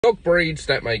Dog breeds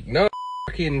that make no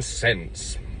fucking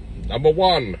sense. Number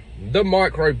 1, the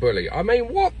micro bully. I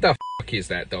mean, what the fuck is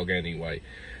that dog anyway?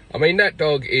 I mean, that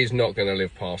dog is not going to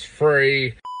live past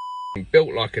 3,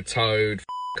 built like a toad,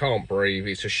 can't breathe,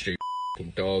 it's a stupid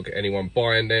dog. Anyone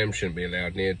buying them shouldn't be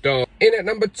allowed near dog. In at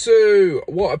number 2,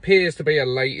 what appears to be a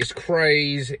latest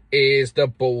craze is the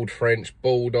bald French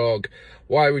bulldog.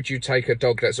 Why would you take a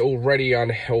dog that's already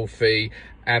unhealthy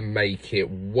and make it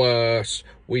worse?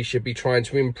 We should be trying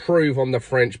to improve on the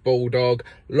French bulldog.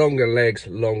 Longer legs,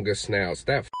 longer snouts.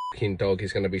 That fucking dog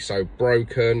is going to be so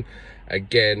broken.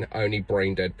 Again, only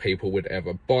brain dead people would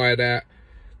ever buy that.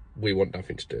 We want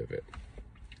nothing to do with it.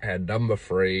 And number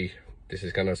 3, this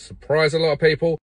is going to surprise a lot of people.